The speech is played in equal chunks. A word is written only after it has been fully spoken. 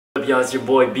What's up, y'all? It's your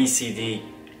boy BCD,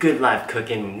 Good Life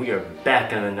Cooking. We are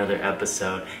back on another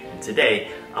episode, and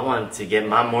today I wanted to get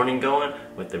my morning going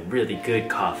with a really good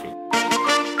coffee.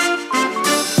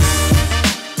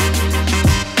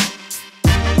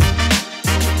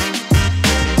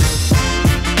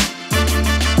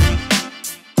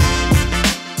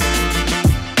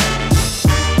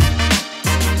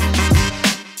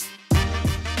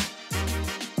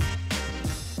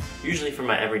 Usually for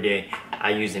my everyday,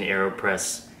 I use an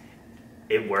AeroPress.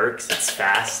 It works, it's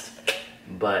fast,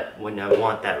 but when I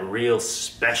want that real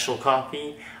special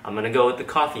coffee, I'm gonna go with the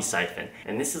Coffee Syphon.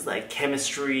 And this is like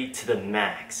chemistry to the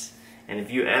max. And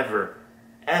if you ever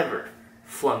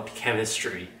flunked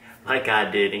chemistry like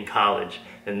I did in college,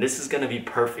 then this is gonna be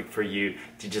perfect for you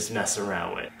to just mess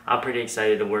around with. I'm pretty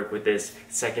excited to work with this.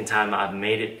 Second time I've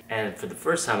made it, and for the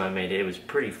first time I made it, it was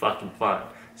pretty fucking fun.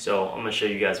 So I'm gonna show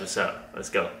you guys what's up. Let's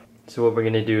go. So what we're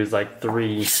gonna do is like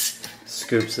 3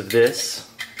 scoops of this,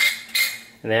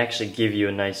 and they actually give you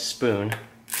a nice spoon.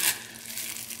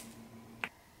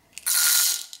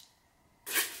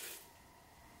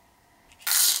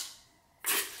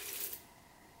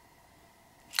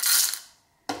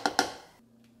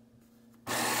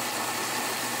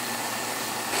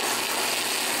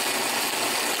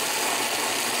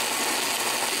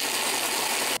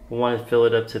 We want to fill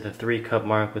it up to the 3-cup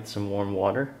mark with some warm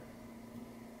water.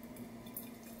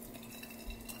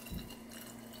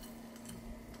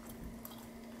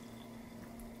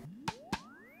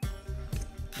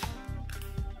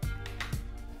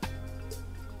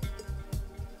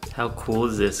 How cool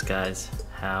is this, guys?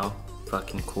 How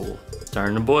fucking cool.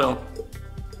 Starting to boil.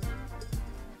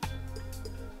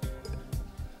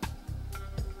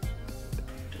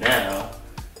 Now,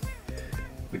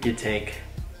 we could take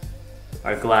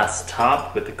our glass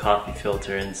top with the coffee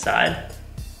filter inside.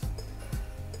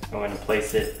 I'm going to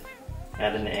place it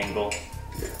at an angle,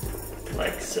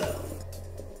 like so.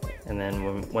 And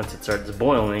then once it starts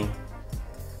boiling,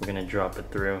 we're going to drop it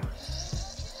through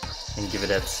and give it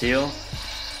that seal.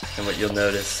 And what you'll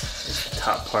notice is the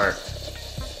top part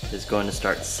is going to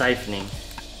start siphoning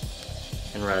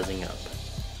and rising up.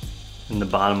 And the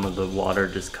bottom of the water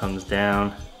just comes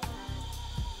down,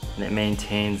 and it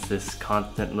maintains this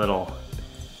constant little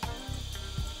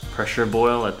pressure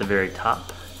boil at the very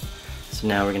top. So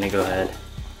now we're gonna go ahead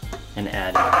and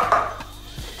add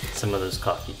some of those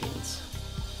coffee beans.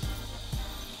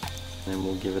 And then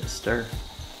we'll give it a stir.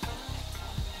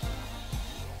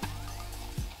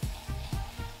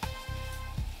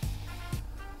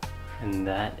 And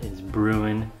that is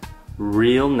brewing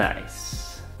real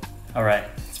nice. All right,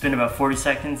 it's been about 40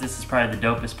 seconds. This is probably the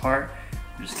dopest part.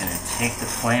 I'm just gonna take the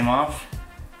flame off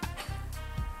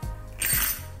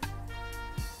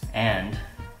and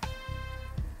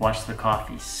watch the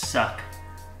coffee suck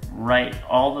right,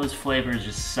 all those flavors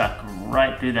just suck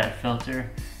right through that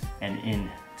filter and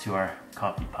into our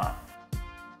coffee pot.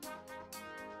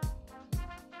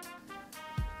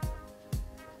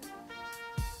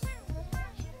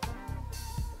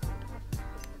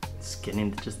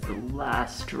 Getting to just the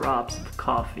last drops of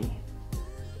coffee.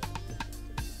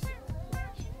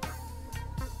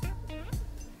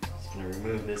 Just gonna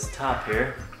remove this top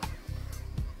here.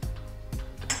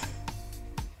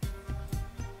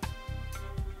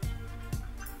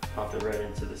 Pop it right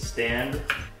into the stand.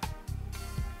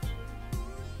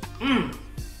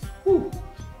 Woo.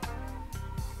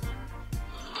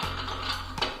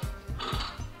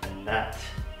 And that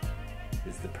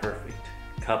is the perfect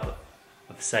cup of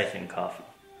Syphon coffee.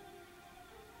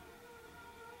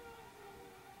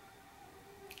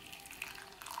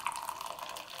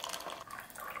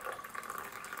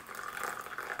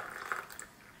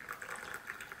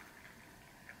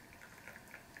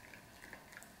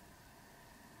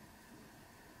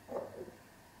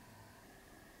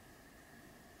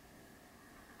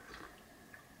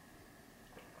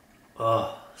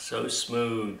 Oh, so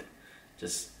smooth.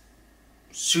 Just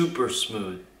super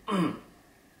smooth.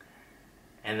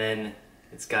 And then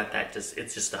it's got that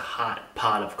it's just a hot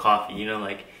pot of coffee. You know,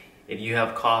 like if you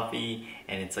have coffee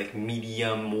and it's like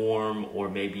medium warm, or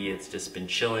maybe it's just been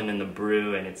chilling in the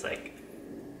brew and it's like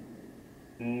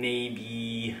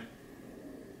maybe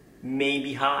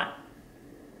hot.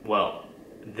 Well,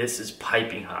 this is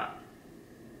piping hot.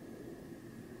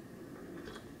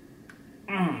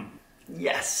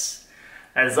 Yes,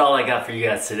 that is all I got for you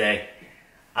guys today.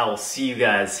 I will see you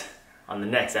guys on the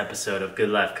next episode of Good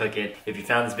Life Cooking. If you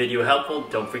found this video helpful,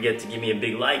 don't forget to give me a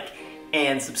big like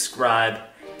and subscribe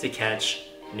to catch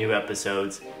new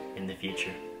episodes in the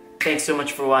future. Thanks so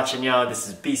much for watching, y'all. This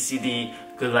is BCD,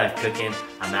 Good Life Cooking.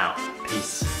 I'm out.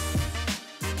 Peace.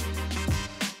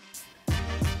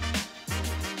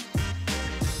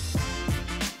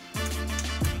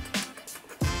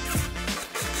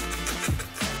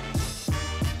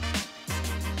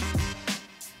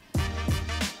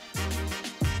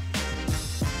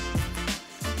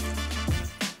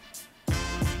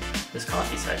 this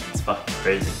coffee siphon. It's fucking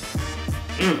crazy.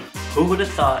 Who would have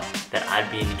thought that I'd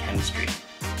be into chemistry?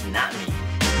 Not me.